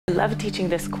love teaching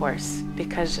this course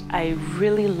because I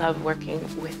really love working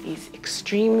with these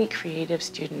extremely creative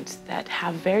students that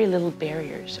have very little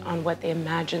barriers on what they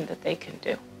imagine that they can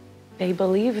do. They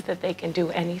believe that they can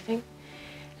do anything,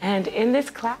 and in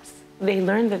this class, they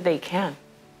learn that they can.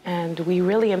 And we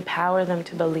really empower them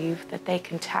to believe that they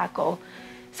can tackle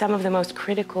some of the most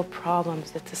critical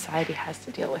problems that society has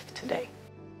to deal with today.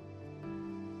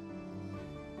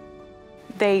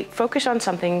 They focus on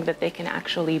something that they can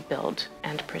actually build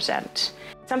and present,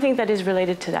 something that is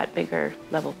related to that bigger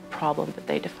level problem that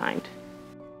they defined.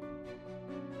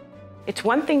 It's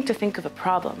one thing to think of a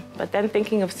problem, but then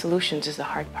thinking of solutions is the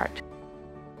hard part.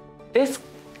 This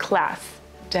class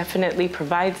definitely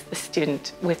provides the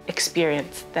student with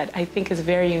experience that I think is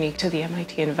very unique to the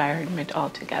MIT environment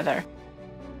altogether.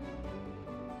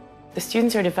 The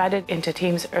students are divided into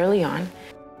teams early on.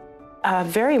 A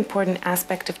very important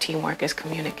aspect of teamwork is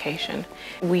communication.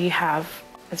 We have,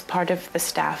 as part of the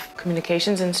staff,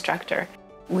 communications instructor.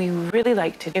 We really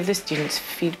like to give the students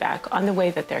feedback on the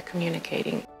way that they're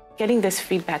communicating. Getting this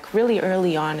feedback really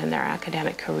early on in their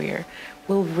academic career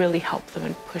will really help them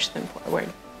and push them forward.